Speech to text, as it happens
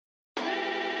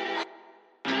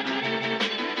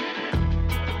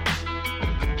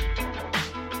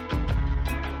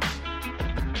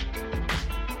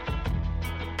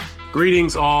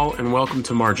Greetings all, and welcome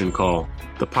to Margin Call,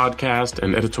 the podcast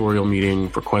and editorial meeting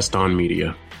for Quest On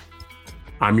Media.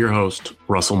 I'm your host,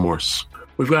 Russell Morse.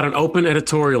 We've got an open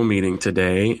editorial meeting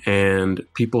today, and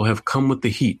people have come with the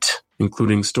heat,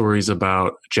 including stories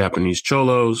about Japanese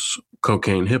cholos,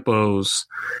 cocaine hippos,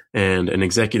 and an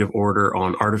executive order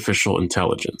on artificial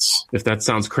intelligence. If that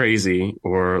sounds crazy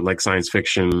or like science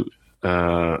fiction,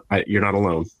 you're not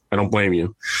alone. I don't blame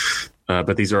you.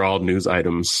 But these are all news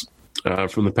items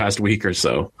from the past week or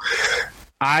so.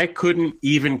 I couldn't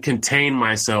even contain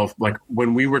myself. Like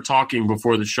when we were talking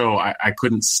before the show, I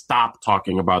couldn't stop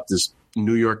talking about this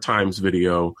New York Times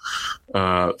video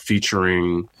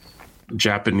featuring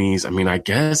Japanese. I mean, I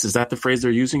guess, is that the phrase they're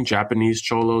using? Japanese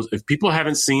cholos. If people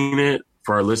haven't seen it,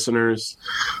 for our listeners,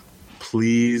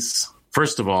 please,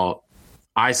 first of all,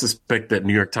 I suspect that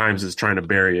New York Times is trying to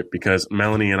bury it because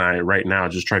Melanie and I right now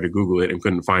just tried to Google it and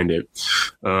couldn't find it.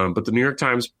 But the New York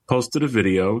Times posted a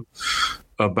video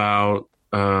about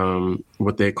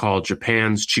what they call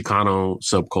Japan's Chicano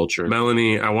subculture.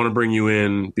 Melanie, I want to bring you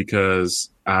in because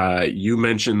you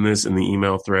mentioned this in the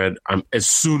email thread. As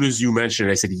soon as you mentioned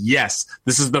it, I said, yes,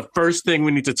 this is the first thing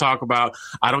we need to talk about.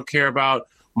 I don't care about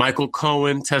Michael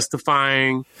Cohen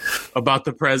testifying about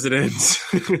the president.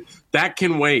 That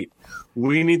can wait.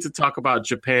 We need to talk about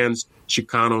Japan's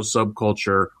Chicano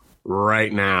subculture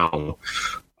right now.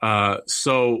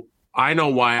 So I know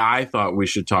why I thought we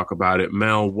should talk about it.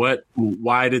 Mel,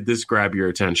 why did this grab your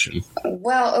attention?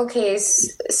 Well, okay,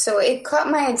 so it caught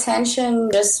my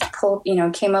attention,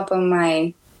 came up on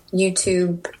my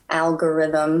YouTube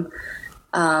algorithm.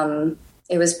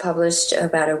 It was published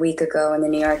about a week ago in the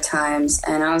New York Times,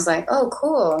 and I was like, oh,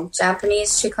 cool,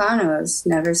 Japanese Chicanos,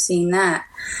 never seen that.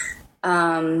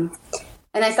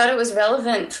 And I thought it was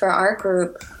relevant for our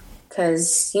group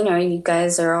because, you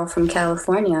guys are all from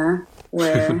California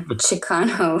where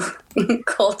Chicano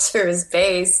culture is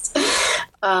based.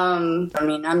 I'm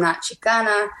not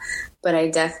Chicana, but I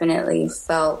definitely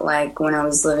felt like when I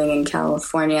was living in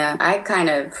California, I kind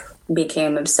of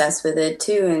became obsessed with it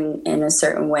too in a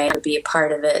certain way to be a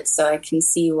part of it. So I can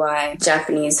see why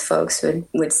Japanese folks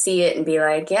would see it and be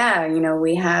like, yeah,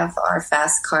 we have our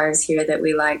fast cars here that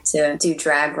we like to do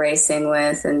drag racing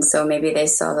with. And so maybe they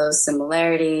saw those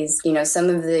similarities. Some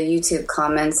of the YouTube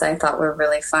comments I thought were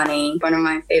really funny. One of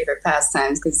my favorite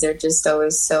pastimes because they're just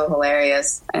always so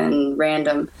hilarious and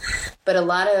random. But a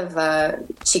lot of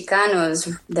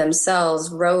Chicanos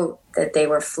themselves wrote that they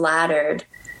were flattered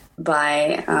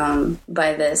by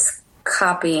this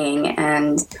copying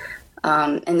and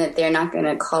that they're not going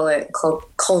to call it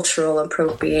cultural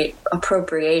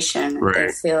appropriation. Right.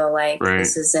 They feel like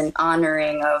this is an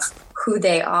honoring of who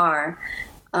they are.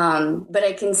 But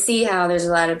I can see how there's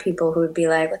a lot of people who would be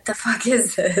like, what the fuck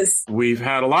is this? We've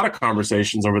had a lot of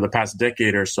conversations over the past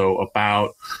decade or so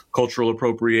about cultural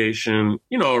appropriation,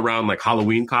 around like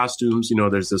Halloween costumes.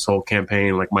 There's this whole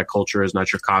campaign, like my culture is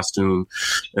not your costume.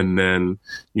 And then,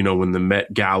 when the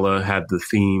Met Gala had the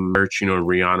theme merch,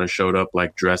 Rihanna showed up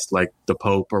like dressed like the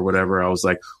Pope or whatever. I was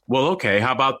like, well, okay,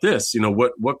 how about this?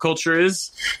 What culture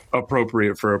is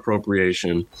appropriate for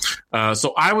appropriation?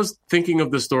 So I was thinking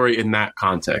of the story in that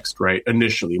context, right?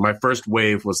 Initially, my first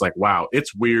wave was like, wow,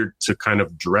 it's weird to kind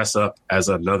of dress up as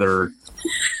another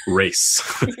race,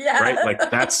 yeah. Right?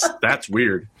 Like that's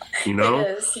weird, It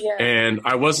is, yeah. And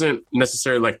I wasn't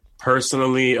necessarily like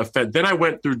personally offended. Then I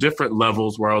went through different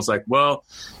levels where I was like, well,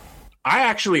 I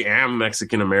actually am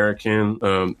Mexican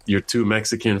American. You're too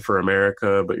Mexican for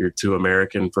America, but you're too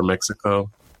American for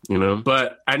Mexico,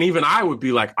 and even I would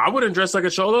be like, I wouldn't dress like a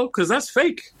cholo because that's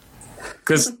fake.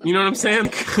 Because, you know what I'm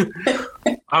saying?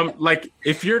 Like,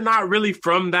 if you're not really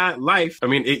from that life,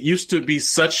 it used to be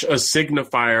such a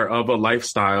signifier of a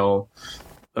lifestyle.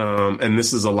 And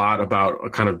this is a lot about a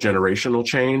kind of generational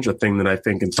change, a thing that I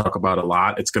think and talk about a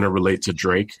lot. It's going to relate to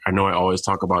Drake. I know I always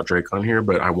talk about Drake on here,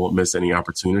 but I won't miss any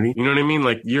opportunity. You know what I mean?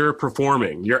 Like, you're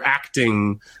performing, you're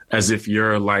acting as if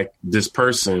you're like this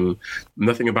person.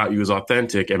 Nothing about you is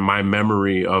authentic. And my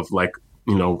memory of like,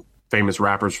 famous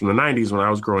rappers from the 90s when I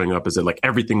was growing up is that like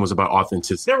everything was about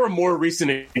authenticity. There were more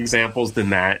recent examples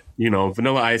than that.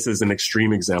 Vanilla Ice is an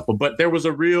extreme example, but there was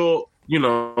a real,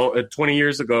 20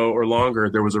 years ago or longer,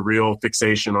 there was a real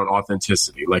fixation on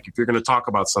authenticity. Like if you're going to talk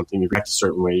about something, if you act a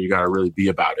certain way, you got to really be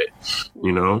about it.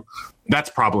 That's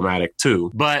problematic too.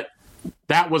 But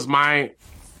that was my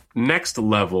next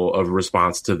level of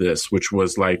response to this, which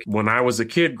was like when I was a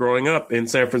kid growing up in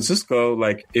San Francisco,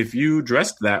 like if you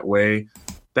dressed that way,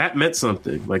 that meant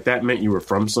something. Like that meant you were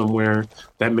from somewhere.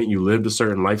 That meant you lived a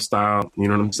certain lifestyle. You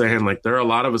know what I'm saying? Like there are a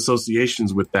lot of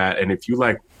associations with that. And if you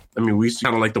like I mean, we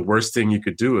kind of like the worst thing you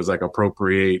could do is like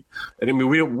appropriate. And I mean,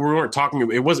 we weren't talking,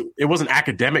 it wasn't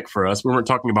academic for us. We weren't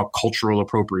talking about cultural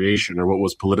appropriation or what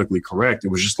was politically correct. It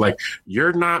was just like,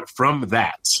 you're not from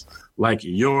that. Like,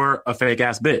 you're a fake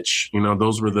ass bitch. You know,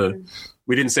 those were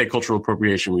we didn't say cultural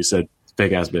appropriation. We said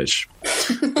fake ass bitch.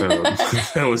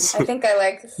 That was. I think I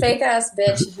like fake ass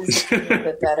bitch is a little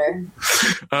bit better.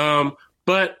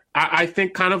 But I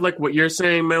think kind of like what you're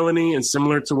saying, Melanie, and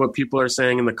similar to what people are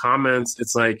saying in the comments,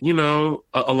 it's like, you know,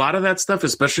 a lot of that stuff,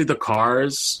 especially the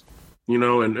cars, you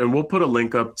know, and we'll put a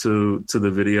link up to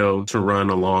the video to run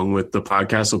along with the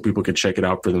podcast so people can check it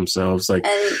out for themselves. Like,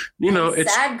 and, you know,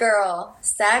 it's sad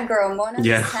girl, Mona.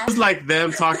 Yeah. It's like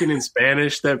them talking in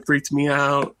Spanish that freaked me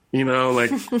out, you know,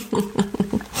 like.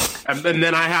 And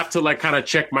then I have to like kind of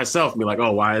check myself and be like,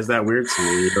 oh, why is that weird to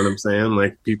me? You know what I'm saying?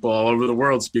 Like, people all over the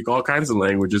world speak all kinds of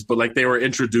languages, but like they were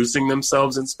introducing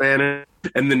themselves in Spanish,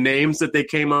 and the names that they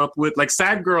came up with, like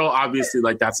Sad Girl, obviously,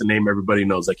 like that's a name everybody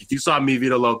knows. Like if you saw Mi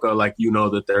Vida Loca, like you know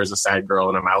that there's a sad girl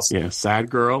in a mouse. Yeah, Sad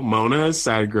Girl, Mona is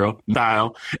Sad Girl,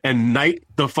 Dial, and Night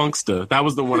the Funkster. That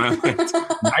was the one I liked.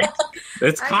 Night.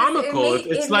 It's comical.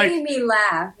 It made me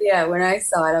laugh. Yeah, when I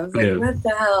saw it, I was like, what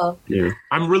the hell? Yeah.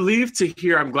 I'm relieved to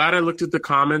hear. I'm glad I looked at the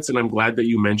comments, and I'm glad that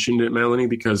you mentioned it, Melanie,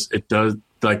 because it does,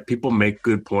 like, people make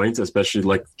good points, especially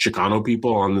like Chicano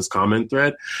people on this comment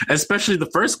thread, especially the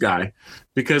first guy,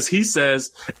 because he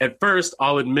says, at first,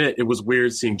 I'll admit it was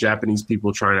weird seeing Japanese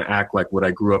people trying to act like what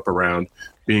I grew up around,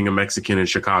 being a Mexican in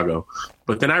Chicago.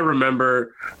 But then I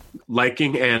remember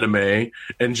liking anime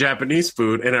and Japanese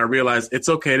food, and I realized it's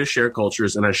okay to share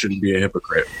cultures and I shouldn't be a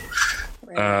hypocrite.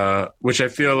 Which I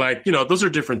feel like, you know, those are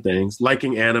different things.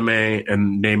 Liking anime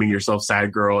and naming yourself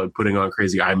Sad Girl and putting on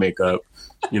crazy eye makeup,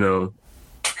 you know,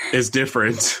 is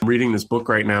different. I'm reading this book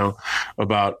right now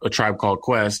about A Tribe Called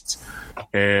Quest,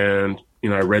 and, you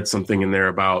know, I read something in there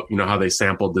about, you know, how they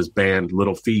sampled this band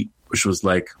Little Feat, which was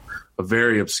like a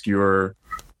very obscure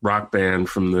rock band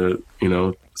from the, you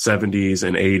know, 70s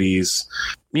and 80s.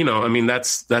 You know, I mean,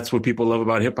 that's what people love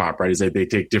about hip hop, right? Is that they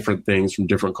take different things from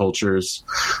different cultures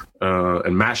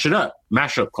and mash up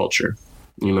culture.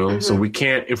 You know, so we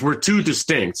can't, if we're too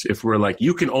distinct, if we're like,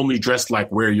 you can only dress like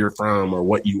where you're from or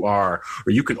what you are,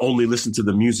 or you can only listen to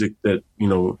the music that, you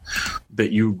know,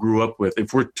 that you grew up with.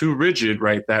 If we're too rigid,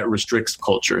 right, that restricts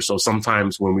culture. So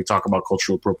sometimes when we talk about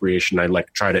cultural appropriation, I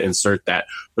like try to insert that.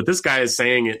 But this guy is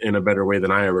saying it in a better way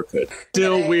than I ever could.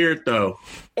 Still weird, though.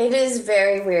 It is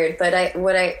very weird. But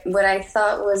what I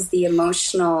thought was the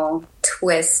emotional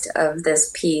twist of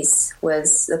this piece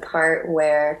was the part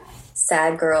where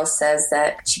Sad Girl says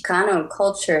that Chicano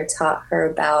culture taught her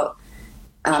about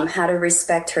how to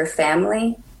respect her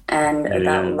family and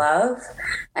about love.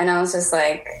 And I was just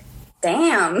like,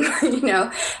 damn, you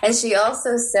know. And she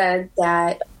also said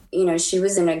that, you know, she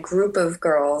was in a group of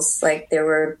girls, like there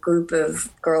were a group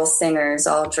of girl singers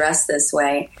all dressed this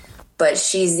way, but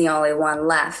she's the only one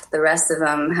left. The rest of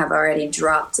them have already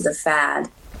dropped the fad.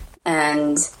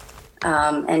 And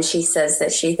she says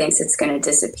that she thinks it's going to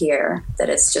disappear, that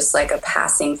it's just like a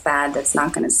passing fad that's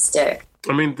not going to stick.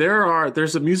 I mean,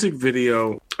 there's a music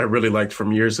video I really liked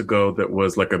from years ago that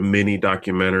was like a mini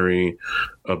documentary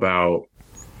about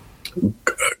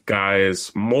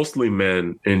guys, mostly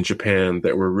men in Japan,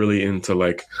 that were really into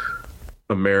like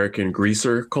American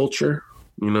greaser culture.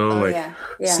 You know,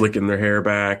 slicking their hair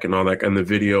back and all that. And the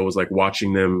video was like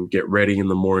watching them get ready in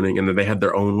the morning, and then they had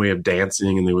their own way of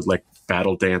dancing, and they would like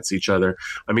battle dance each other.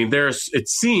 I mean, it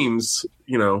seems,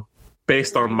 you know,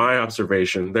 based on my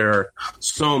observation, there are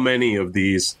so many of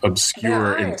these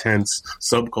obscure, intense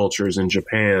subcultures in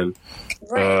Japan.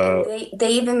 Right.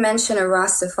 They even mention a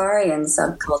Rastafarian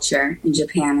subculture in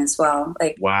Japan as well.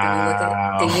 Like,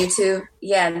 wow. Look at the YouTube,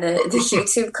 the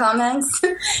YouTube comments.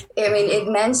 I mean, it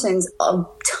mentions a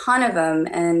ton of them,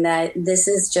 and that this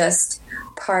is just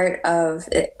part of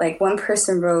it. Like, one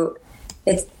person wrote,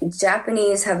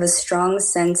 Japanese have a strong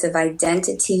sense of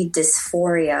identity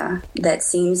dysphoria that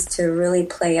seems to really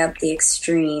play up the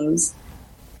extremes.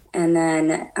 And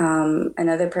then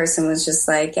another person was just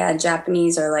like, yeah,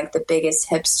 Japanese are like the biggest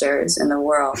hipsters in the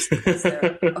world.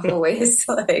 They're always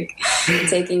like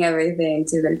taking everything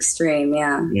to the extreme.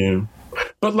 Yeah.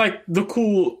 But like the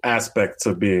cool aspects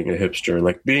of being a hipster,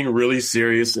 like being really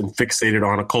serious and fixated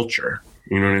on a culture.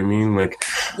 You know what I mean? Like,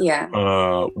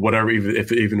 whatever, even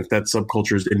if that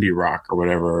subculture is indie rock or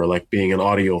whatever, or like being an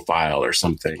audiophile or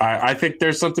something. I think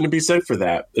there's something to be said for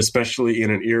that, especially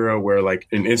in an era where like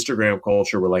in Instagram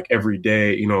culture, where like every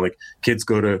day, you know, like kids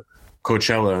go to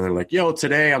Coachella and they're like, yo,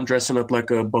 today I'm dressing up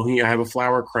like a bohemian. I have a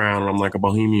flower crown and I'm like a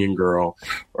bohemian girl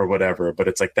or whatever. But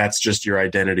it's like, that's just your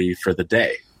identity for the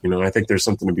day. You know, I think there's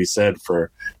something to be said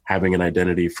for having an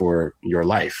identity for your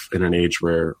life in an age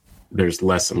where there's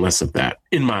less and less of that,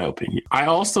 in my opinion. I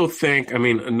also think, I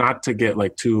mean, not to get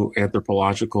like too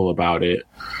anthropological about it,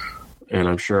 and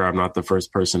I'm sure I'm not the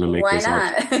first person to make Why this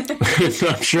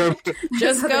not? I'm sure.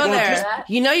 Just go there.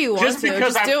 You know you want just to.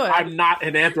 Because just do it. I'm not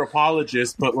an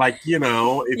anthropologist, but like, you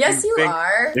know. If yes, you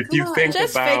are. If you think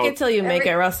just about, fake it till you make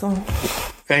it, Russell.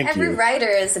 Thank every you. writer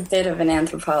is a bit of an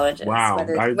anthropologist, wow.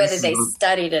 whether they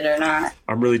studied it or not.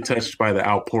 I'm really touched by the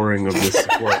outpouring of this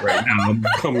support right now.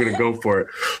 I'm going to go for it.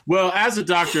 Well, as a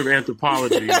doctor of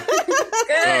anthropology.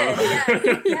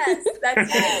 Good. Yes,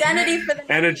 that's the identity for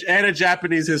the and a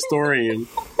Japanese historian.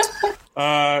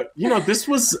 You know, this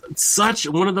was such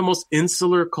one of the most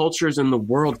insular cultures in the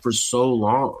world for so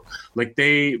long. Like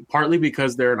they, partly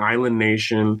because they're an island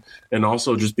nation and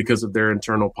also just because of their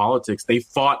internal politics, they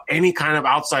fought any kind of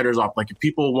outsiders off. Like if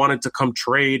people wanted to come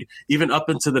trade, even up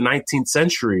into the 19th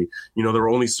century, you know, there were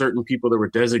only certain people that were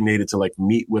designated to like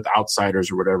meet with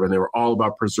outsiders or whatever. And they were all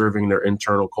about preserving their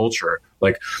internal culture,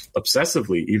 like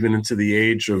obsessively, even into the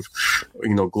age of,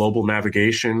 you know, global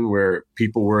navigation where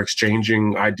people were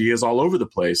exchanging ideas all over the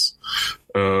place.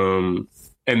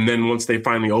 And then once they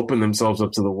finally opened themselves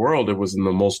up to the world, it was in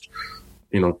the most,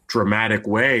 you know, dramatic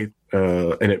way.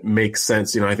 And it makes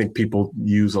sense. You know, I think people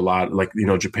use a lot, like, you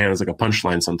know, Japan is like a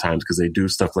punchline sometimes because they do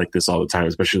stuff like this all the time,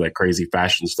 especially like crazy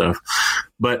fashion stuff.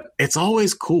 But it's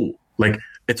always cool. Like,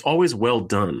 it's always well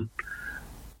done.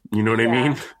 You know what I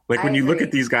mean? Like when you look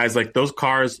at these guys, like those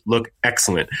cars look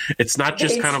excellent. It's not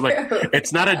just kind of like,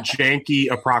 it's not a janky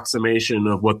approximation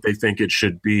of what they think it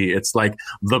should be. It's like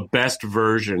the best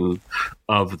version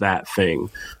of that thing,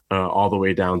 all the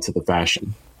way down to the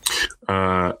fashion.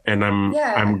 And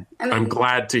I'm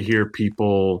glad to hear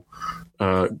people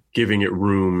giving it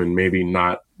room and maybe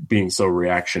not being so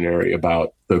reactionary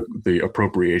about the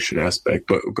appropriation aspect.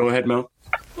 But go ahead, Mel.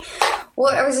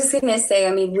 Well, I was just going to say,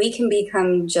 I mean, we can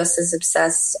become just as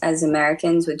obsessed as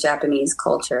Americans with Japanese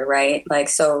culture, right? Like,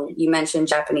 so you mentioned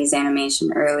Japanese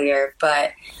animation earlier,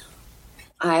 but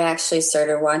I actually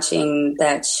started watching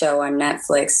that show on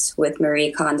Netflix with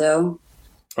Marie Kondo.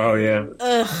 Oh, yeah.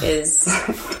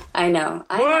 I know.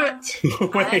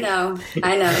 What? I know.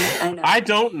 I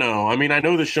don't know. I mean, I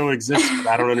know the show exists, but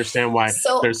I don't understand why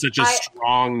there's such a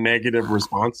strong negative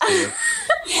response to it.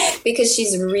 Because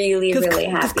she's really, really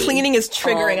happy. Because cleaning is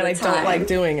triggering and I don't like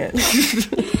doing it.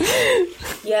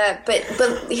 Yeah, but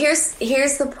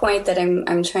here's the point that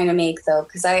I'm trying to make, though,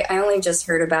 because I only just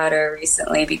heard about her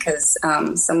recently because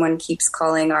someone keeps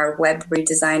calling our web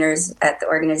redesigners at the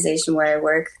organization where I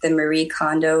work the Marie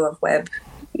Kondo of web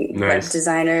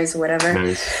designers, whatever.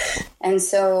 Nice. And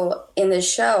so in the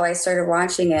show, I started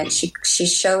watching it. She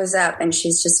shows up and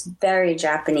she's just very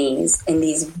Japanese in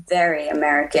these very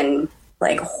American,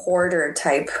 like hoarder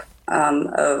type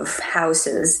of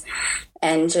houses,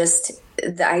 and just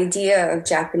the idea of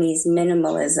Japanese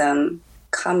minimalism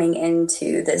coming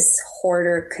into this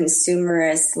hoarder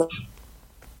consumerist,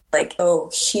 like, oh,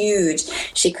 huge.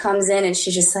 She comes in and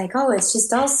she's just like, oh, it's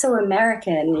just all so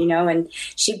American, you know, and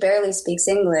she barely speaks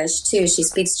English too. She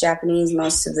speaks Japanese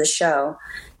most of the show,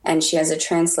 and she has a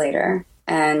translator.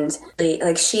 And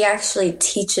like, she actually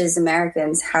teaches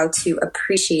Americans how to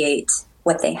appreciate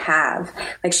what they have.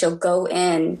 Like, she'll go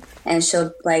in and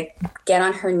she'll like get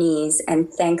on her knees and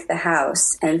thank the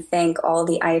house and thank all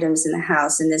the items in the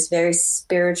house in this very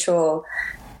spiritual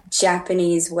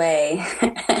Japanese way.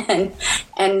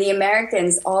 and the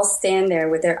Americans all stand there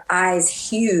with their eyes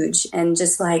huge and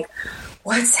just like,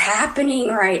 what's happening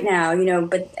right now? You know,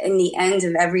 but in the end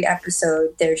of every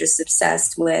episode, they're just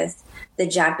obsessed with the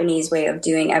Japanese way of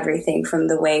doing everything, from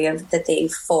the way of that they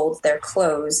fold their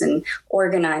clothes and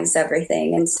organize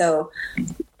everything. And so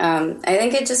I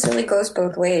think it just really goes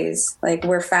both ways. Like,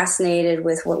 we're fascinated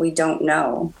with what we don't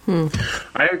know.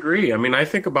 I agree. I mean, I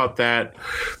think about that.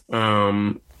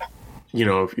 You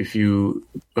know, if you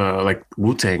like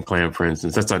Wu-Tang Clan, for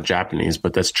instance, that's not Japanese,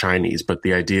 but that's Chinese. But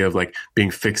the idea of like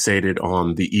being fixated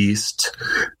on the East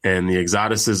and the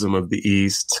exoticism of the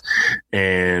East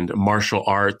and martial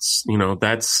arts, you know,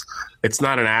 it's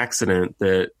not an accident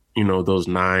that, you know, those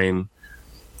 9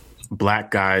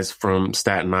 black guys from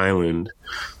Staten Island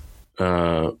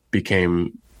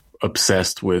became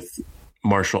obsessed with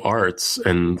martial arts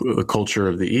and the culture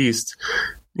of the East.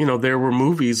 You know, there were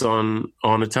movies on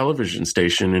a television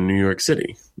station in New York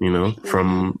City, you know,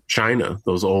 from China,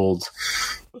 those old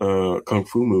kung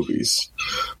fu movies.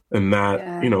 And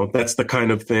that, that's the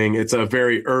kind of thing. It's a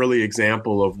very early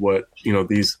example of what,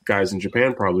 these guys in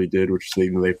Japan probably did, which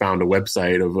they found a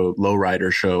website of a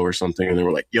lowrider show or something. And they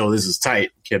were like, yo, this is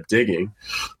tight. Kept digging.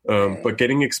 But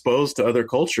getting exposed to other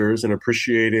cultures and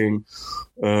appreciating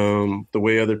the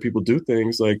way other people do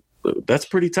things, like, that's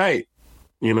pretty tight.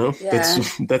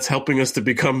 That's helping us to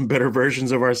become better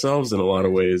versions of ourselves in a lot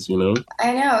of ways, I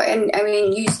know. And I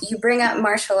mean, you bring up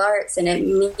martial arts and it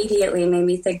immediately made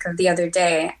me think of the other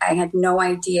day. I had no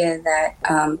idea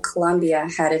that Colombia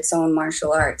had its own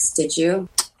martial arts. Did you?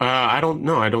 I don't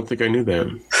know. I don't think I knew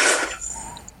that.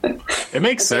 It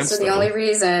makes sense. So the only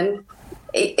reason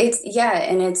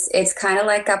it's kind of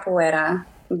like capoeira,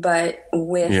 but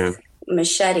with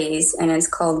machetes, and it's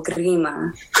called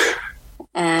grima.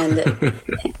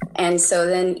 And so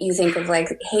then you think of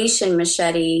like Haitian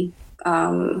machete,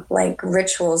 like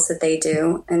rituals that they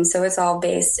do. And so it's all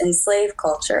based in slave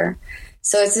culture.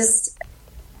 So it's just,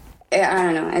 I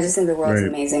don't know. I just think the world's an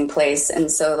amazing place.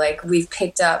 And so like we've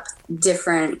picked up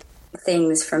different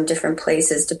things from different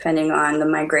places depending on the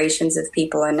migrations of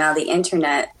people. And now the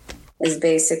internet is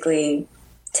basically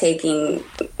taking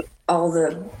all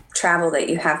the travel that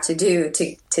you have to do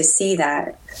to see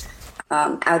that.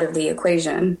 Out of the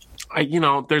equation.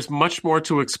 There's much more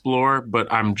to explore, but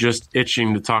I'm just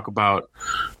itching to talk about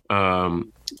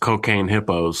cocaine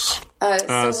hippos.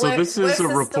 So this is a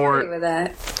report. With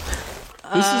that?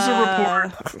 This is a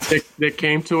report that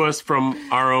came to us from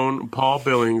our own Paul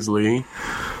Billingsley,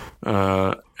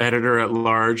 editor at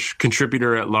large,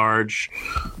 contributor at large.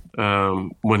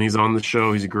 When he's on the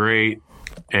show, he's great.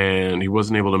 And he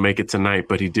wasn't able to make it tonight,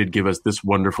 but he did give us this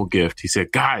wonderful gift. He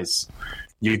said, guys,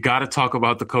 you got to talk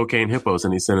about the cocaine hippos.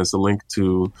 And he sent us a link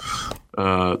to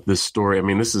this story. I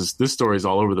mean, this story is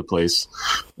all over the place,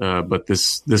 but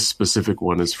this specific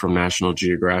one is from National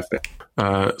Geographic.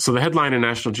 So the headline in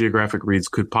National Geographic reads,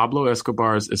 "Could Pablo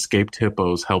Escobar's escaped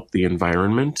hippos help the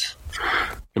environment?"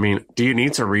 I mean, do you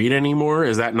need to read anymore?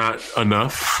 Is that not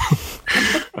enough?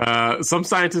 Some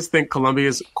scientists think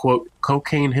Colombia's, quote,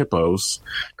 cocaine hippos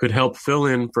could help fill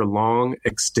in for long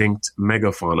extinct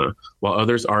megafauna, while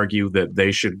others argue that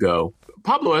they should go.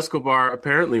 Pablo Escobar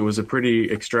apparently was a pretty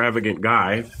extravagant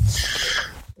guy,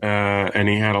 and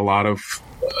he had a lot of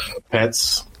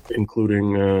pets,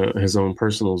 including his own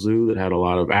personal zoo that had a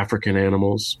lot of African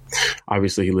animals.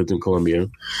 Obviously, he lived in Colombia,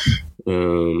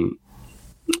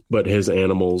 but his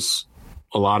animals,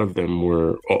 a lot of them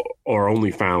are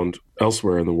only found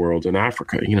elsewhere in the world, in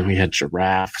Africa. He had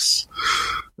giraffes,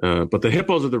 but the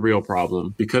hippos are the real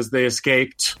problem because they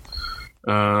escaped,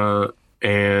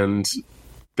 and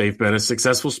they've been a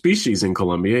successful species in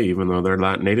Colombia, even though they're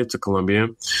not native to Colombia,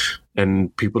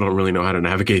 and people don't really know how to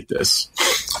navigate this.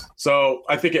 So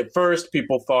I think at first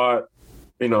people thought,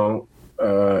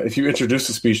 if you introduce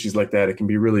a species like that, it can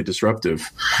be really disruptive.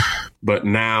 But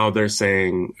now they're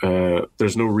saying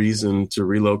there's no reason to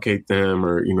relocate them,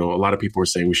 or, a lot of people are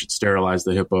saying we should sterilize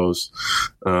the hippos.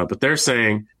 But they're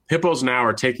saying hippos now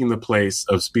are taking the place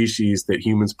of species that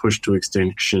humans pushed to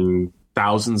extinction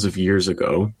thousands of years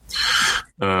ago.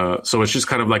 So it's just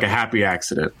kind of like a happy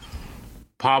accident.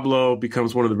 Pablo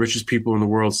becomes one of the richest people in the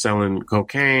world selling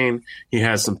cocaine. He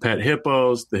has some pet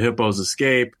hippos. The hippos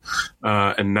escape,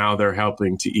 and now they're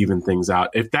helping to even things out.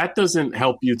 If that doesn't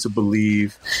help you to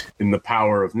believe in the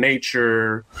power of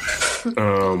nature,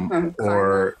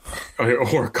 or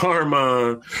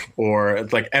karma, or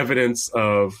like evidence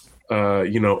of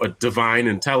a divine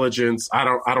intelligence, I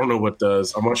don't know what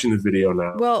does. I'm watching the video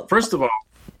now. Well, first of all,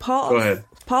 Paul, go ahead.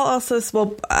 Paul also,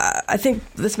 I think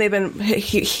this may have been,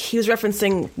 he was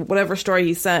referencing whatever story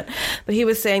he sent, but he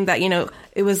was saying that,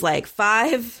 it was like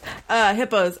 5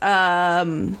 hippos,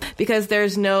 because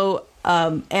there's no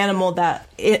animal that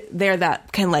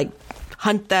can like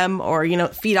hunt them or,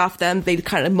 feed off them. They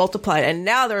kind of multiplied, and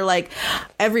now they're like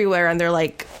everywhere, and they're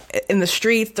like in the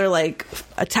streets. They're like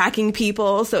attacking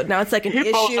people. So now it's like an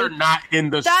hippos issue. Are not in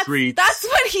the streets. That's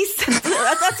what he said.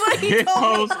 That's what he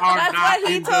told me. That's what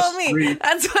he told me.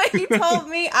 That's what he told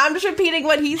me. I'm just repeating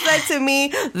what he said to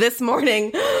me this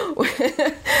morning.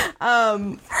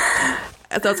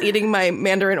 As I was eating my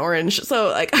mandarin orange. So,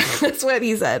 like, that's what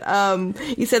he said.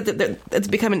 He said that it's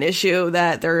become an issue,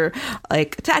 that they're,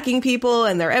 like, attacking people,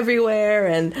 and they're everywhere,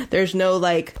 and there's no,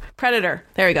 like, predator.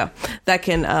 There we go. That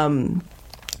can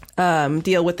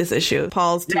deal with this issue.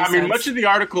 Paul's 2 cents. Much of the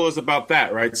article is about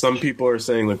that, right? Some people are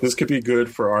saying, like, this could be good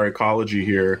for our ecology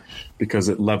here because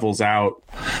it levels out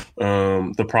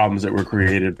the problems that were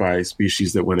created by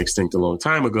species that went extinct a long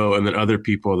time ago. And then other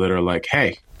people that are like,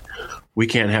 hey, we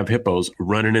can't have hippos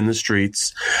running in the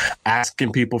streets,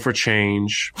 asking people for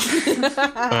change,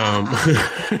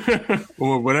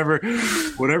 or whatever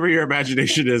your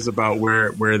imagination is about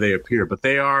where they appear. But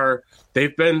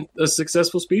they've been a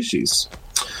successful species.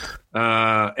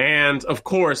 And of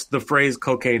course, the phrase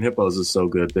cocaine hippos is so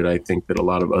good that I think that a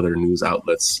lot of other news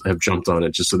outlets have jumped on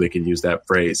it just so they can use that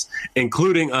phrase,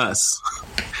 including us.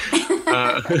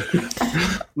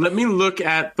 Let me look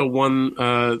at the one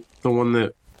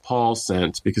that Paul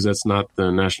sent, because that's not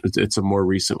the national. It's a more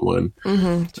recent one.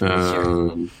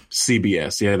 Mm-hmm.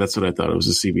 CBS. Yeah, that's what I thought. It was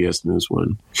a CBS News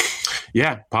one.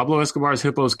 Yeah, Pablo Escobar's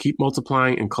hippos keep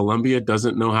multiplying, and Colombia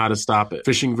doesn't know how to stop it.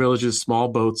 Fishing villages, small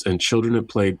boats, and children at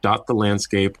play dot the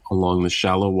landscape along the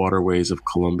shallow waterways of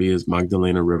Colombia's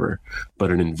Magdalena River.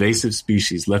 But an invasive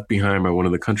species left behind by one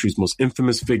of the country's most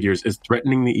infamous figures is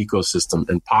threatening the ecosystem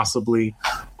and possibly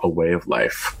a way of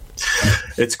life.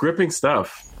 It's gripping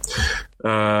stuff.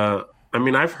 I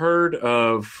mean, I've heard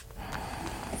of,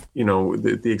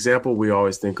 the example we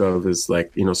always think of is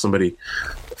like, somebody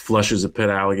flushes a pet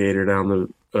alligator down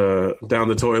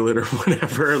the toilet or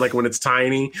whatever, like when it's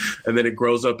tiny, and then it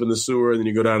grows up in the sewer, and then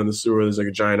you go down in the sewer, there's like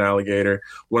a giant alligator.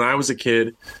 When I was a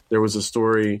kid, there was a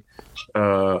story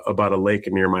about a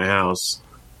lake near my house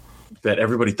that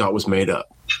everybody thought was made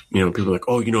up. People were like,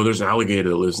 oh, there's an alligator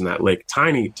that lives in that lake.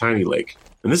 Tiny, tiny lake.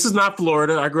 And this is not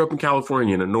Florida. I grew up in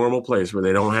California, in a normal place where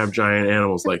they don't have giant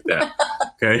animals like that.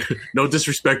 Okay? No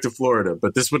disrespect to Florida,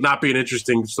 but this would not be an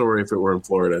interesting story if it were in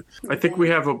Florida. I think we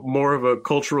have more of a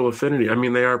cultural affinity. I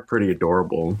mean, they are pretty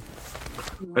adorable.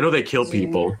 I know they kill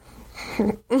people.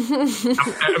 Am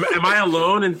I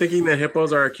alone in thinking that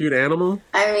hippos are a cute animal?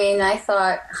 I mean, I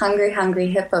thought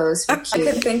hungry hippos were cute.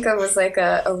 I could think of was like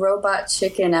a Robot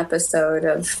Chicken episode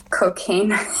of cocaine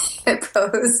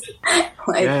hippos,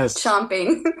 like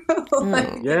chomping.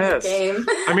 Yes. Game.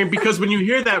 I mean, because when you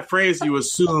hear that phrase, you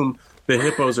assume the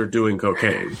hippos are doing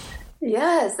cocaine.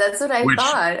 Yes, that's what I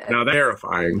thought. Now,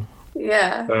 terrifying.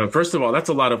 Yeah. First of all, that's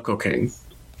a lot of cocaine.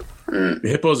 The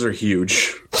hippos are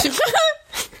huge.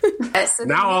 So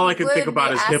now all I can think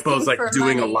about is hippos like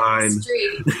doing a line.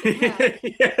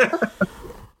 Yeah.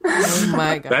 Oh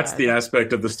my God. That's the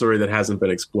aspect of the story that hasn't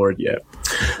been explored yet.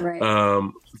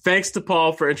 Right. Thanks to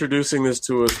Paul for introducing this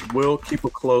to us. We'll keep a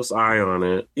close eye on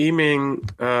it. Yiming,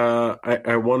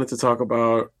 I wanted to talk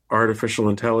about artificial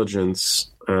intelligence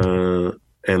and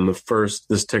this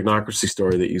technocracy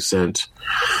story that you sent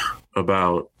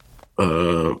about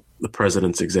the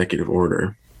president's executive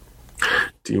order.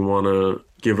 Do you want to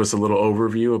give us a little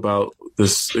overview about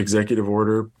this executive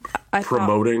order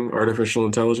promoting artificial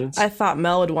intelligence? I thought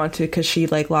Mel would want to, because she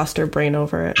lost her brain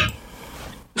over it.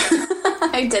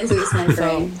 I did lose my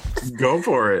brain. Go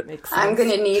for it. I'm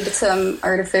going to need some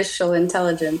artificial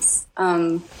intelligence.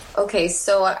 Okay,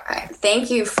 so thank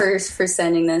you for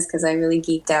sending this, because I really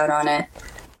geeked out on it.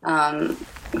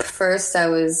 First, I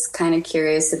was kind of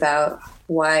curious about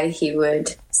why he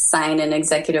would sign an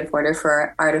executive order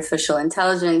for artificial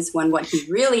intelligence when what he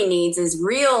really needs is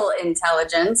real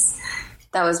intelligence.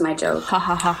 That was my joke. Ha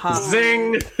ha ha ha.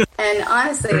 Zing! And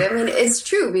honestly, I mean, it's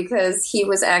true, because he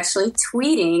was actually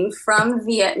tweeting from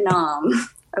Vietnam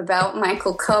about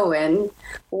Michael Cohen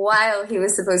while he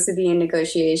was supposed to be in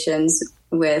negotiations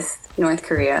with North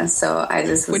Korea. So I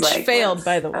just was Which failed,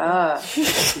 by the way.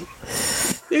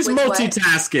 He's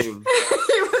multitasking.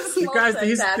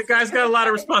 The guy's got a lot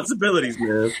of responsibilities,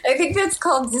 man. I think that's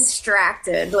called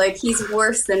distracted. Like, he's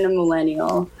worse than a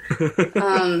millennial.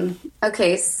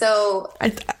 Okay, so I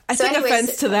take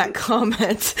offense to that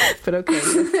comment, but okay.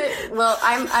 Well,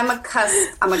 I'm a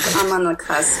cusp. I'm on the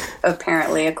cusp.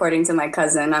 Apparently, according to my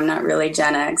cousin, I'm not really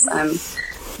Gen X. I'm.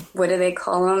 What do they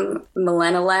call them?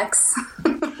 Millennialex?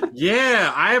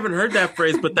 Yeah, I haven't heard that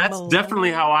phrase, but that's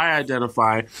definitely how I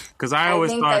identify. Because I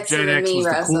always thought Gen X was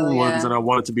the cool ones, and I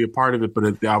wanted to be a part of it,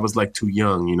 but I was like too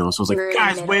young, So I was like,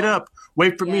 guys, wait up.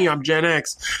 Wait for me. I'm Gen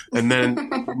X. And then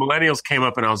millennials came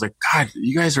up, and I was like, God,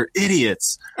 you guys are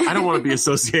idiots. I don't want to be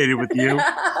associated with you.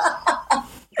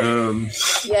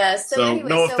 So anyway,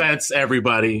 no offense,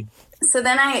 everybody. So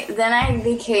then I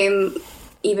became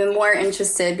even more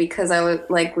interested, because I was,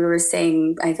 like we were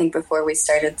saying, I think before we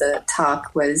started the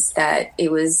talk, was that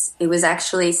it was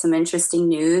actually some interesting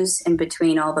news in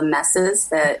between all the messes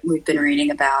that we've been reading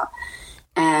about.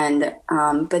 And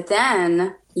but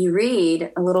then you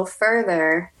read a little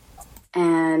further,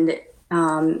 and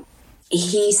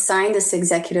he signed this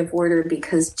executive order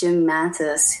because Jim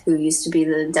Mattis, who used to be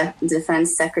the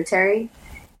defense secretary,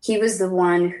 he was the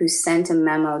one who sent a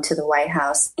memo to the White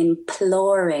House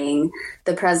imploring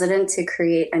the president to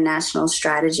create a national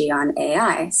strategy on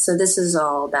AI. So this is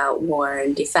all about war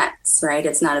and defense, right?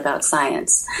 It's not about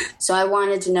science. So I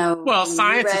wanted to know. Well,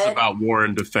 science is about war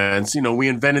and defense. You know, we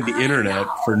invented the internet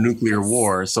for nuclear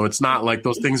war. So it's not like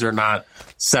those things are not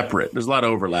separate. There's a lot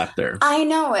of overlap there. I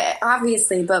know it,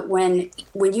 obviously. But when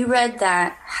you read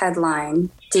that headline,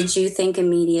 did you think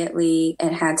immediately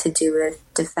it had to do with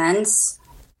defense?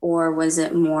 Or was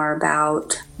it more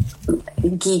about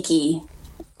geeky,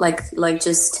 like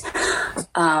just?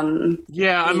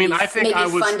 Yeah, I mean, I think I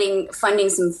was funding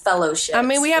some fellowships. I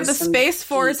mean, we have the Space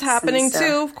Force happening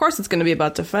too. Of course, it's going to be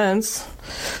about defense.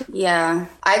 Yeah,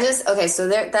 so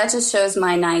that just shows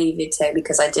my naivete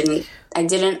because I didn't.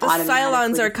 The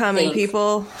Cylons are coming,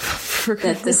 people.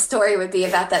 That the story would be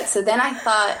about that. So then I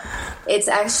thought it's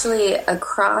actually a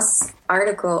cross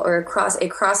article or it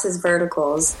crosses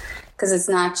verticals. Because it's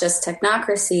not just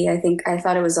technocracy. I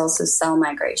thought it was also cell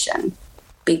migration,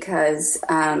 because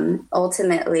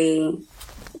ultimately,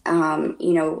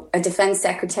 a defense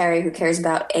secretary who cares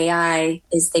about AI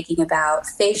is thinking about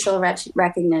facial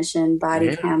recognition,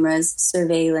 body cameras,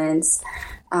 surveillance,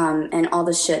 and all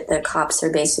the shit that cops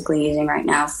are basically using right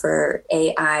now for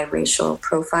AI racial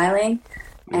profiling.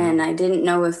 And I didn't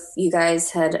know if you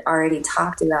guys had already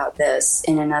talked about this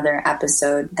in another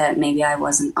episode that maybe I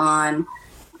wasn't on.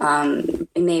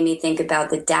 It made me think about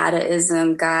the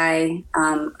Dadaism guy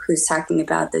who's talking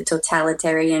about the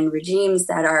totalitarian regimes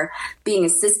that are being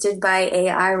assisted by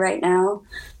AI right now.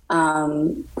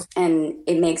 And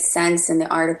it makes sense in the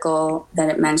article that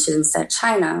it mentions that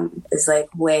China is like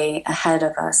way ahead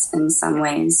of us in some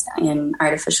ways in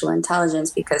artificial intelligence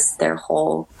because their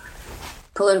whole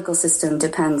political system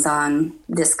depends on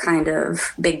this kind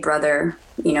of big brother,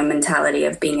 mentality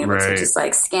of being able to just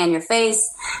like scan your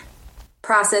face,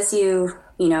 process you,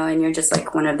 and you're just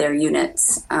like one of their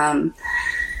units.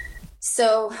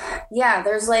 So yeah,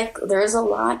 there's a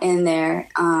lot in there.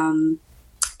 And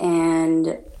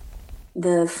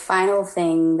the final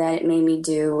thing that it made me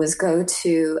do was go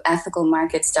to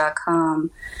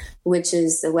ethicalmarkets.com, which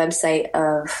is the website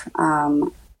of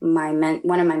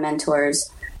one of my mentors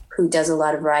who does a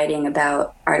lot of writing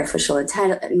about artificial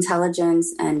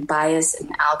intelligence and bias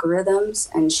and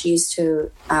algorithms. And she used to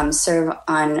serve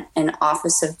on an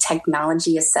Office of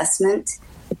Technology Assessment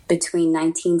between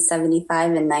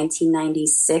 1975 and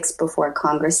 1996 before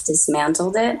Congress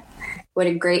dismantled it. What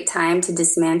a great time to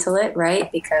dismantle it, right?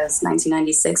 Because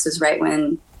 1996 was right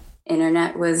when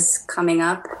internet was coming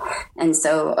up. And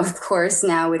so, of course,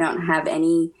 now we don't have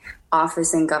any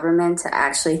office in government to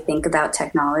actually think about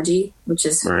technology, which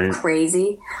is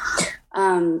crazy.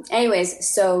 Anyways,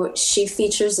 so she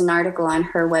features an article on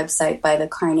her website by the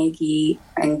Carnegie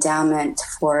Endowment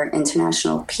for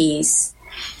International Peace.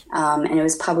 And it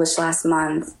was published last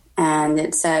month. And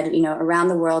it said, around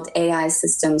the world, AI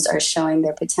systems are showing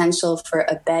their potential for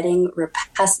abetting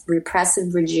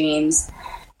repressive regimes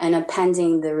and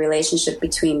appending the relationship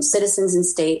between citizens and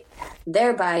state,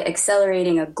 thereby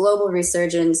accelerating a global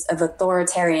resurgence of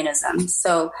authoritarianism.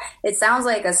 So it sounds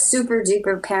like a super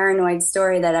duper paranoid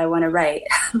story that I want to write.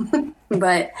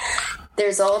 But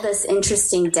there's all this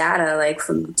interesting data, like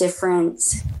from different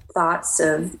thoughts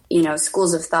of,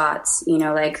 schools of thoughts,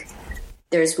 like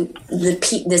there's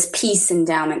this peace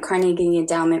endowment, Carnegie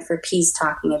Endowment for Peace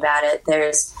talking about it.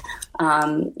 There's,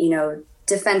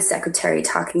 defense secretary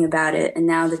talking about it, and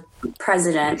now the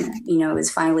president,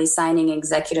 is finally signing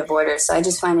executive orders. So I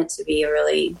just find it to be a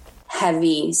really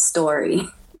heavy story,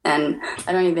 and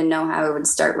I don't even know how I would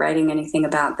start writing anything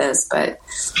about this, but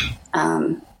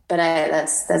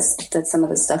that's some of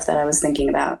the stuff that I was thinking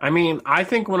about. I mean, I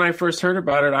think when I first heard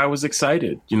about it, I was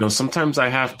excited. Sometimes I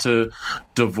have to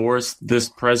divorce this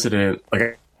president.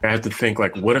 Like, I have to think,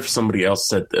 like, what if somebody else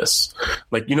said this?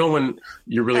 Like, when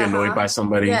you're really annoyed by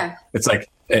somebody, it's like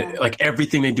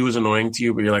everything they do is annoying to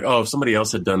you, but you're like, oh, if somebody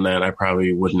else had done that, I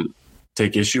probably wouldn't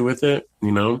take issue with it,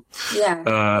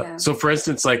 So, for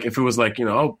instance, like, if it was like,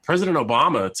 President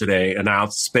Obama today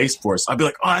announced Space Force, I'd be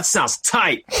like, oh, that sounds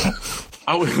tight.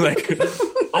 I would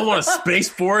I want a Space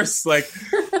Force. Like,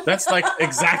 that's like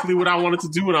exactly what I wanted to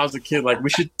do when I was a kid. Like, we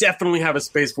should definitely have a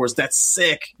Space Force. That's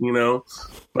sick,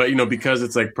 But, because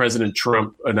it's like President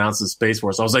Trump announces Space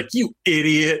Force, I was like, you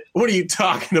idiot. What are you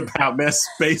talking about, man?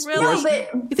 Space Force?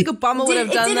 You think Obama would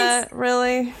have done that?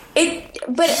 Really?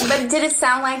 But did it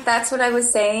sound like that's what I was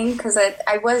saying? Because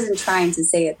I wasn't trying to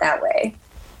say it that way.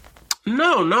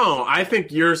 No. I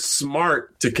think you're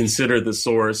smart to consider the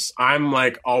source. I'm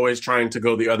like always trying to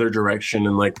go the other direction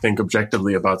and like think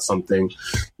objectively about something.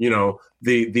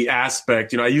 the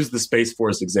aspect, I use the Space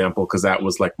Force example because that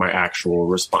was like my actual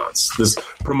response. This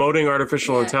promoting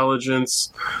artificial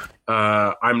intelligence.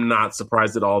 I'm not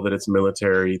surprised at all that it's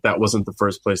military. That wasn't the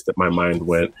first place that my mind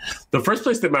went. The first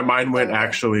place that my mind went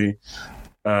actually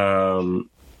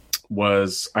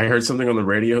was I heard something on the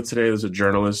radio today. There's a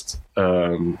journalist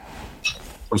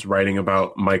was writing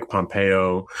about Mike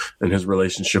Pompeo and his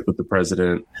relationship with the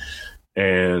president.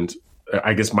 And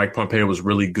I guess Mike Pompeo was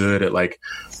really good at like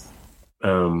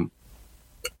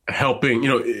helping,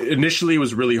 initially it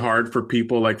was really hard for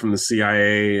people like from the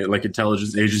CIA, like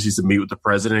intelligence agencies to meet with the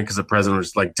president because the president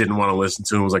was like, didn't want to listen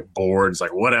to him, was like bored. It's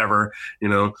like, whatever,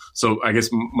 So I guess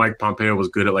Mike Pompeo was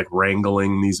good at like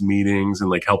wrangling these meetings and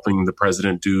like helping the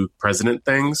president do president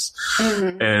things.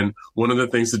 Mm-hmm. And one of the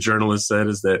things the journalist said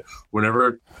is that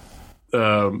whenever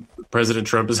President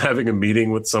Trump is having a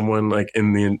meeting with someone like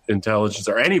in the intelligence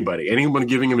or anyone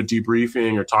giving him a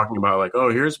debriefing or talking about like,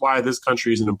 oh, here's why this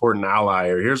country is an important ally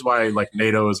or here's why like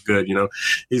NATO is good.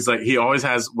 He's like, he always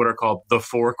has what are called the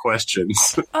 4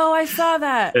 questions. Oh, I saw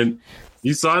that. And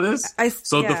you saw this? The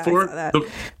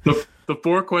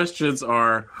 4 questions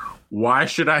are, why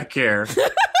should I care?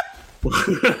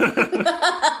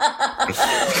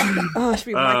 Oh, it should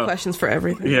be more questions for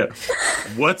everything. Yeah.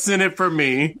 What's in it for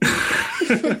me?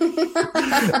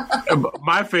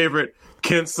 My favorite,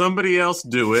 can somebody else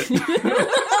do it?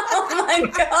 Oh my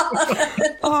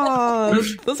God. Oh,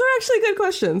 those are actually good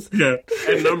questions. Yeah.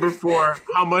 And number 4,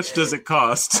 how much does it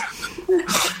cost?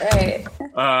 Right.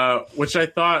 Which I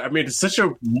thought, it's such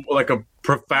a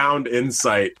profound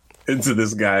insight into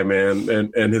this guy, man,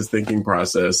 and his thinking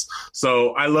process. So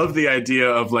I love the idea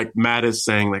of like Matt is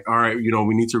saying like, all right,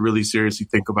 we need to really seriously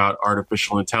think about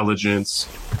artificial intelligence.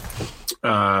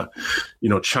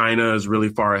 China is really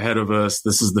far ahead of us.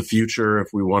 This is the future if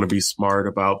we want to be smart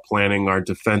about planning our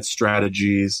defense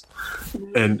strategies.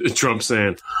 And Trump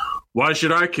saying, why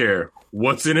should I care?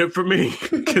 What's in it for me?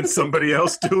 Can somebody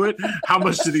else do it? How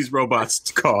much do these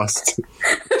robots cost?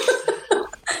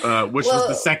 Which was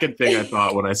the second thing I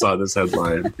thought when I saw this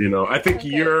headline. I think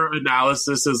your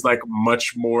analysis is like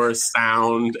much more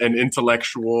sound and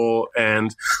intellectual,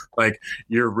 and like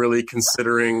you're really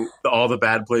considering all the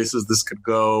bad places this could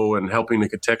go and helping to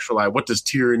contextualize what does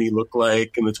tyranny look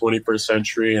like in the 21st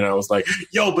century. And I was like,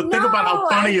 yo, but think about how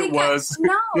funny it was.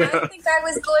 I think I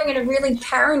was going in a really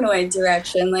paranoid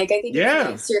direction. Like I think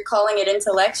you're calling it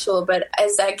intellectual, but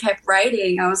as I kept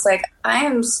writing, I was like, I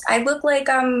look like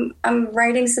I'm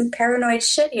writing some paranoid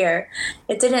shit here.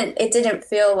 It didn't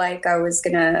feel like I was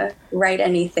gonna write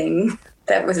anything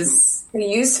that was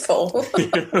useful.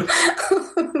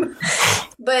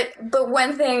 But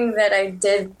one thing that I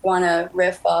did want to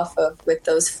riff off of with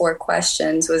those 4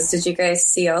 questions was, did you guys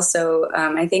see also,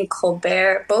 I think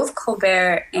both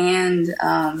Colbert and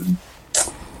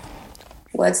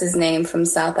what's his name from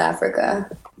South Africa?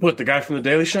 What, the guy from The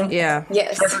Daily Show? Yeah.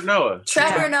 Yes. Trevor Noah.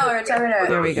 Trevor Noah.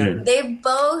 There we go. They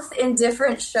both, in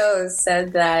different shows,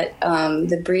 said that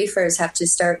the briefers have to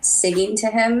start singing to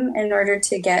him in order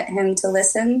to get him to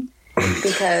listen.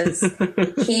 Because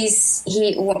when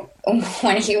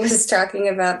he was talking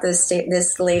about this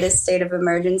latest state of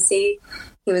emergency,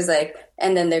 he was like,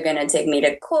 and then they're going to take me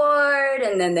to court,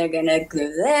 and then they're going to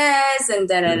do this, and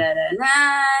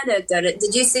da-da-da-da-da.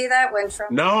 Did you see that when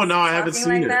Trump No, I haven't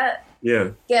seen it. That?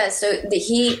 Yeah, so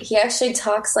he actually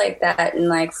talks like that in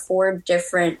like 4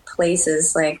 different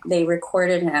places. Like they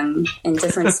recorded him in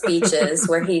different speeches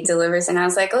where he delivers, and I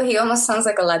was like, oh, he almost sounds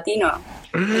like a Latino.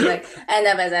 He's like,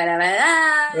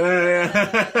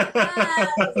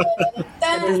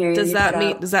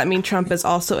 does that mean Trump is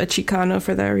also a Chicano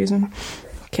for that reason?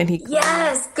 Can he?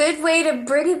 Yes, good way to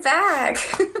bring it back.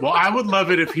 Well, I would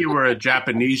love it if he were a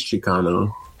Japanese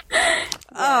Chicano.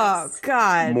 Oh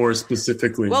God! More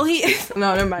specifically, no,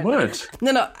 never mind. What?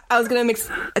 No, I was gonna make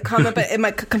a comment, but it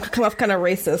might come off kind of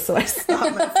racist, so I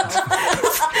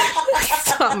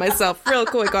stopped myself real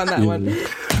quick on that one.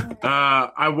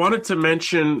 I wanted to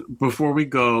mention before we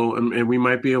go, and we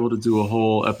might be able to do a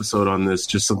whole episode on this,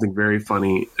 just something very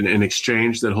funny, an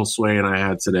exchange that Josue and I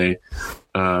had today,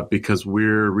 because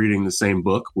we're reading the same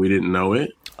book. We didn't know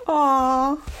it.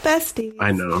 Aw, besties.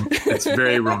 I know. It's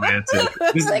very romantic.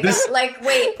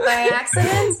 Wait, by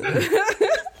accident?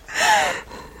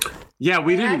 Yeah,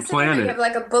 we didn't plan it. You have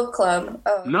like a book club.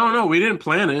 Oh. No, we didn't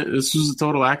plan it. This was a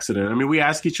total accident. I mean, we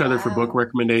ask each other for book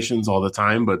recommendations all the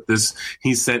time, but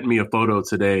he sent me a photo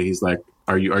today. He's like,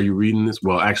 are you reading this?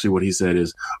 Well, actually what he said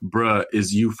is, bruh,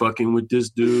 is you fucking with this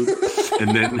dude?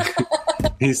 And then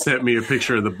he sent me a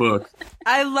picture of the book.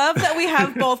 I love that we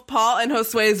have both Paul and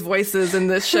Josue's voices in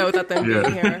this show that they're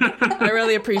doing here. I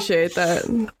really appreciate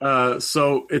that.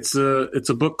 So it's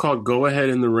a book called Go Ahead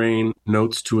in the Rain,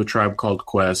 Notes to a Tribe Called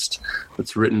Quest.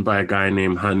 It's written by a guy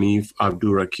named Hanif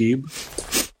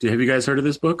Abdurraqib. Have you guys heard of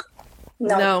this book?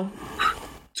 No.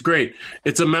 It's great.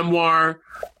 It's a memoir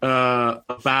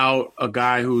about a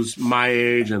guy who's my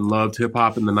age and loved hip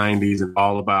hop in the 90s, and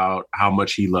all about how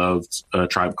much he loved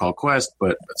Tribe Called Quest.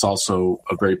 But it's also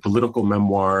a very political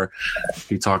memoir.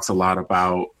 He talks a lot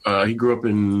about he grew up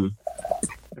in,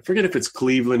 I forget if it's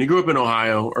Cleveland. He grew up in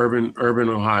Ohio, urban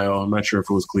Ohio. I'm not sure if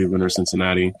it was Cleveland or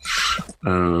Cincinnati.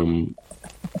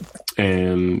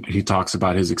 And he talks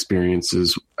about his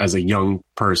experiences as a young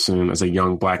person, as a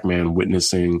young black man,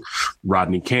 witnessing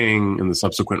Rodney King and the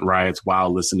subsequent riots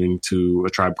while listening to A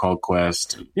Tribe Called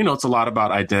Quest. You know, it's a lot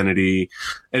about identity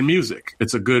and music.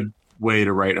 It's a good way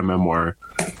to write a memoir.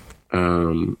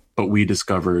 But we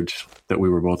discovered that we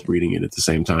were both reading it at the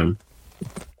same time.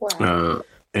 Wow.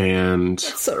 And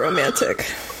That's so romantic.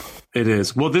 It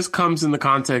is. Well, this comes in the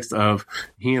context of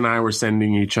he and I were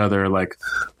sending each other like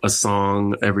a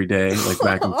song every day, like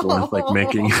back and forth, like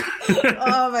making.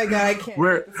 Oh my God, I can't.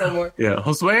 We're, no more. Yeah,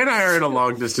 Josue and I are in a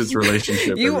long distance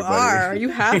relationship. You everybody. are. You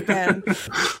have been.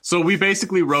 So we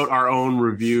basically wrote our own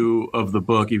review of the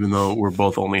book, even though we're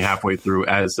both only halfway through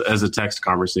as a text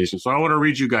conversation. So I want to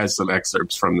read you guys some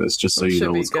excerpts from this, just so you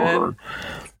know what's going on.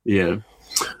 Yeah.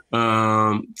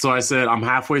 So I said, I'm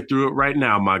halfway through it right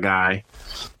now, my guy.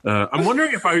 I'm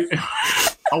wondering if I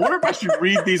wonder if I should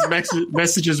read these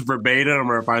messages verbatim,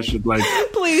 or if I should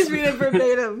Please read it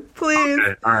verbatim, please.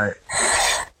 Okay, all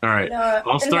right. No,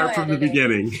 I'll start from the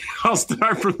beginning.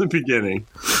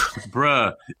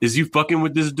 Bruh, is you fucking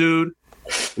with this dude?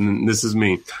 And this is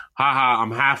me. Haha,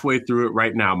 I'm halfway through it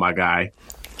right now, my guy.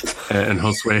 And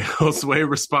Josue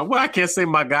responds, well, I can't say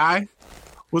my guy.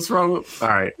 What's wrong? All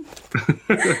right.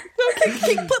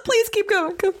 Please keep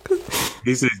going.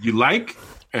 He says, you like?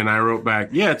 And I wrote back,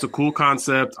 yeah, it's a cool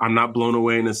concept. I'm not blown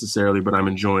away necessarily, but I'm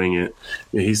enjoying it.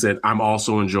 And he said, I'm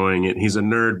also enjoying it. He's a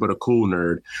nerd, but a cool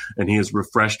nerd. And he has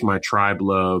refreshed my tribe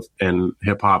love and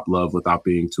hip hop love without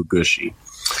being too gushy.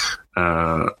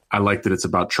 I like that it's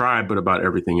about tribe, but about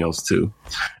everything else too.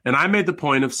 And I made the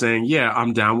point of saying, yeah,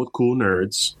 I'm down with cool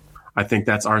nerds. I think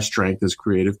that's our strength as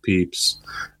creative peeps.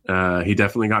 He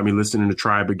definitely got me listening to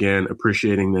Tribe again,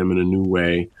 appreciating them in a new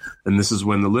way. And this is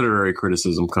when the literary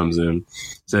criticism comes in.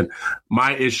 Said,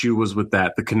 my issue was with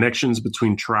that. The connections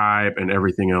between Tribe and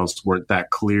everything else weren't that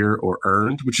clear or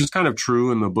earned, which is kind of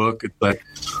true in the book. It's like,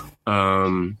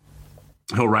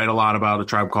 he'll write a lot about A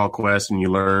Tribe Called Quest, and you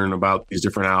learn about these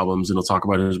different albums, and he'll talk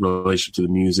about his relationship to the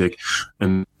music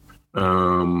and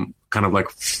kind of like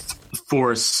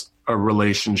force a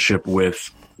relationship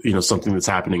with, you know, something that's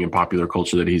happening in popular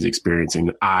culture that he's experiencing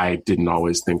that I didn't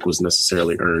always think was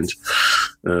necessarily earned.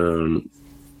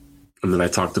 And then I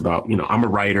talked about, you know, I'm a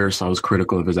writer, so I was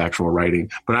critical of his actual writing,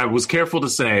 but I was careful to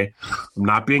say, I'm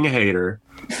not being a hater.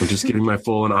 I'm just giving my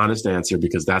full and honest answer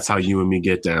because that's how you and me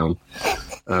get down.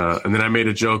 And then I made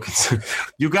a joke.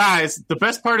 You guys, the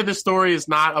best part of this story is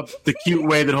not the cute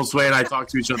way that Josue and I talk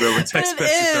to each other over text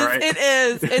messages. All right? It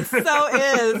is. It so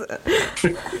is.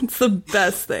 It's the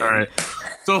best thing. All right.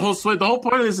 So Josue, the whole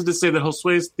point of this is to say that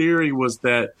Josue's theory was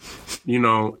that, you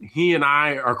know, he and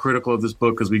I are critical of this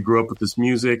book because we grew up with this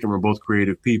music and we're both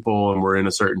creative people and we're in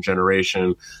a certain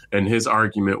generation. And his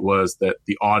argument was that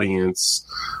the audience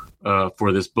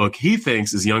for this book, he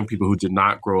thinks, is young people who did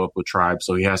not grow up with Tribe.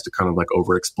 So he has to kind of like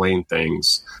over-explain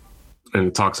things. And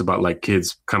it talks about like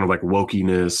kids kind of like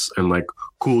wokeness and like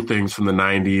cool things from the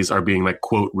 90s are being like,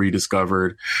 quote,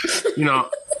 rediscovered. You know,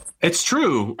 it's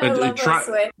true.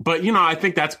 But, you know, I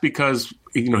think that's because,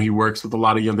 you know, he works with a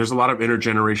lot of there's a lot of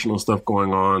intergenerational stuff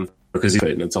going on because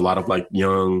it's a lot of like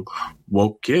young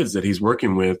woke kids that he's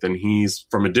working with, and he's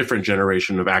from a different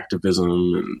generation of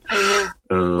activism.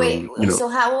 And, Wait, so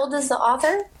how old is the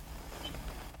author?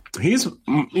 He's,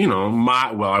 you know,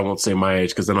 I won't say my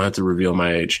age because then I'll have to reveal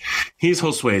my age. He's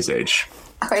Josue's age.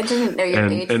 Oh, I didn't know your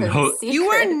age. You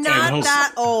are not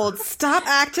that old. Stop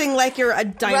acting like you're a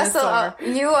dinosaur.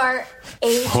 Russell, you are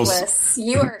ageless.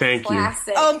 You are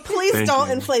classic. Oh, please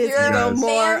don't inflate his ego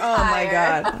more. Oh my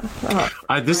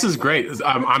God. This is great.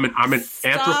 I'm an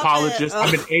anthropologist.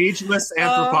 I'm an ageless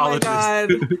anthropologist. Oh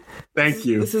my God. Thank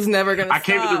you. This is never going to stop. I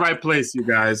came to the right place, you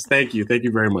guys. Thank you. Thank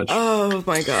you very much. Oh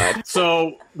my God.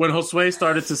 So when Josue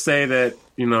started to say that,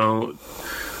 you know,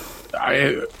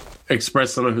 I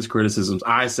expressed some of his criticisms,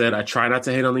 I said, I try not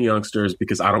to hate on the youngsters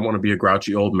because I don't want to be a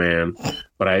grouchy old man,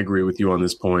 but I agree with you on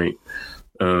this point.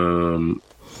 And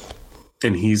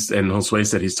Josue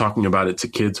said he's talking about it to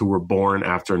kids who were born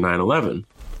after 9/11.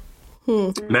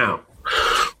 Now,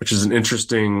 which is an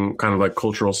interesting kind of like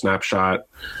cultural snapshot.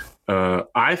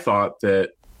 I thought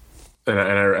that, and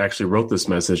I actually wrote this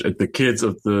message, the kids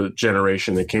of the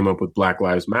generation that came up with Black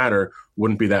Lives Matter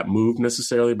wouldn't be that moved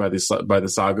necessarily by the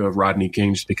saga of Rodney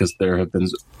King, just because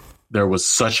there was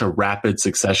such a rapid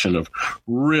succession of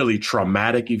really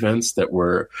traumatic events that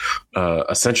were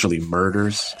essentially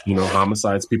murders,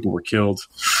 homicides. People were killed.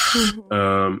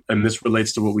 And this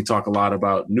relates to what we talk a lot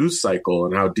about news cycle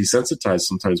and how desensitized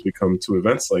sometimes we come to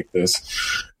events like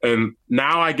this. And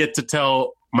now I get to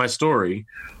tell my story,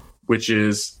 which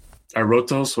is I wrote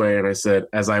to Josue and I said,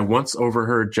 as I once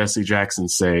overheard Jesse Jackson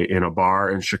say in a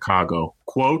bar in Chicago,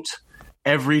 quote,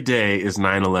 every day is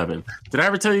 9/11. Did I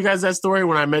ever tell you guys that story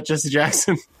when I met Jesse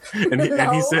Jackson? And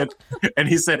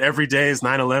he said every day is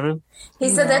 9/11. He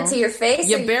said that to your face.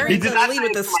 You're very early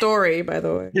with the story, by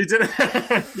the way. He did.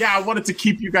 Yeah, I wanted to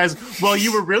keep you guys. Well,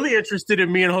 you were really interested in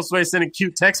me and Josue sending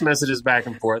cute text messages back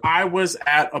and forth. I was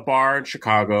at a bar in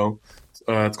Chicago.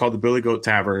 It's called the Billy Goat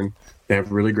Tavern. They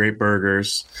have really great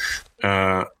burgers.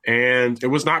 And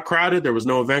it was not crowded. There was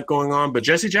no event going on, but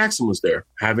Jesse Jackson was there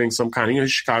having some kind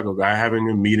of, Chicago guy having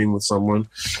a meeting with someone.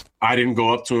 I didn't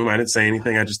go up to him. I didn't say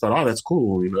anything. I just thought, oh, that's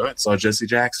cool. I saw Jesse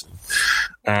Jackson.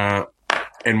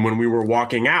 And when we were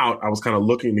walking out, I was kind of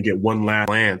looking to get one last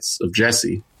glance of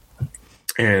Jesse.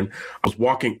 And I was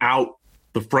walking out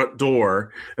the front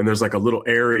door, and there's like a little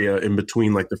area in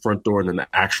between like the front door and then the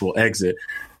actual exit.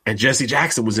 And Jesse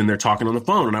Jackson was in there talking on the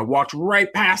phone, and I walked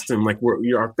right past him, like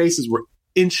our faces were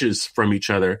inches from each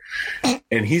other.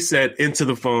 And he said into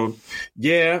the phone,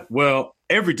 yeah, well,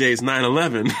 every day is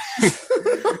 9/11.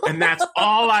 And that's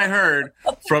all I heard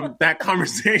from that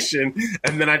conversation.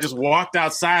 And then I just walked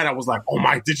outside. I was like, oh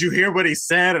my, did you hear what he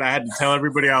said? And I had to tell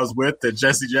everybody I was with that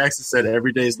Jesse Jackson said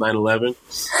every day is 9/11.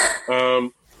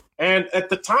 And at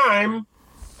the time,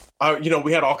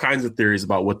 we had all kinds of theories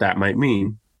about what that might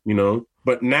mean,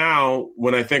 But now,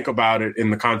 when I think about it in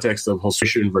the context of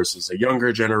Josue versus a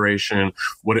younger generation,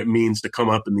 what it means to come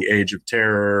up in the age of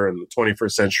terror and the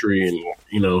 21st century,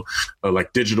 and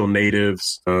like digital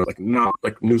natives, like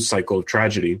news cycle of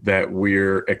tragedy, that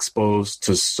we're exposed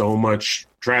to so much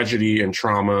tragedy and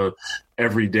trauma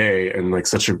every day, and like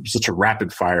such a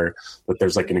rapid fire that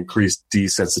there's like an increased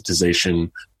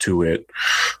desensitization to it.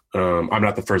 I'm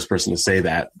not the first person to say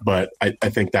that, but I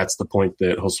think that's the point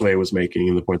that Josue was making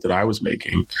and the point that I was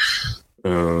making.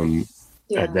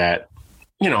 That,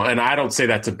 and I don't say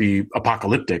that to be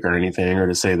apocalyptic or anything, or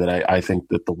to say that I think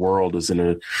that the world is in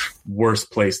a worse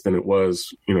place than it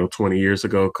was, 20 years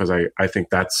ago, because I think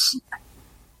that's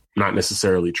not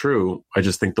necessarily true. I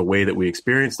just think the way that we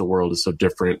experience the world is so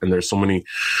different, and there's so many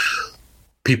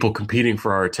people competing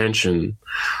for our attention.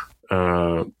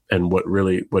 And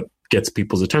what gets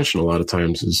people's attention a lot of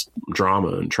times is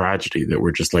drama and tragedy, that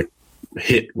we're just like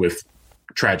hit with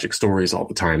tragic stories all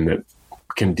the time that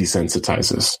can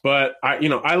desensitize us. But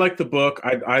I like the book.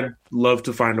 I'd love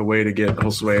to find a way to get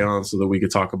Josue on so that we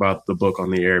could talk about the book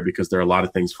on the air, because there are a lot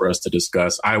of things for us to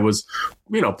discuss. I was,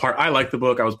 I like the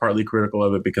book. I was partly critical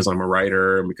of it because I'm a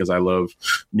writer, and because I love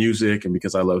music, and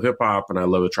because I love hip hop, and I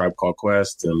love A Tribe Called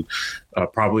Quest. And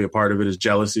probably a part of it is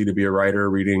jealousy to be a writer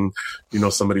reading,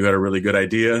 somebody who had a really good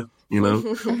idea.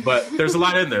 But there's a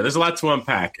lot in there. There's a lot to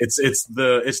unpack. It's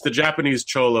the Japanese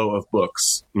Cholo of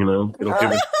books. It'll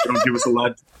give us a lot.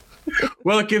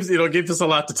 Well, it'll give us a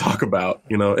lot to talk about.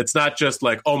 It's not just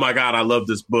like, oh my God, I love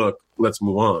this book, let's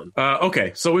move on.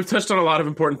 Okay, so we've touched on a lot of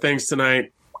important things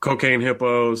tonight: cocaine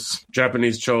hippos,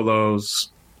 Japanese cholos,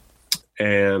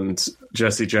 and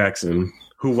Jesse Jackson,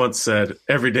 who once said,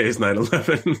 "Every day is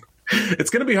 9/11." It's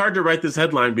going to be hard to write this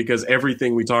headline because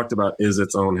everything we talked about is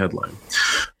its own headline.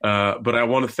 But I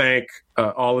want to thank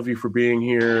all of you for being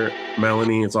here.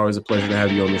 Melanie, it's always a pleasure to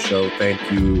have you on the show.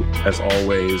 Thank you, as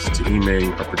always, to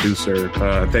Yiming, our producer.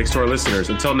 Thanks to our listeners.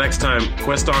 Until next time,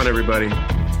 quest on, everybody.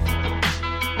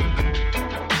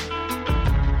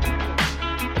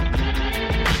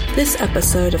 This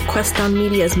episode of Quest On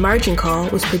Media's Margin Call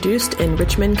was produced in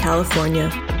Richmond, California.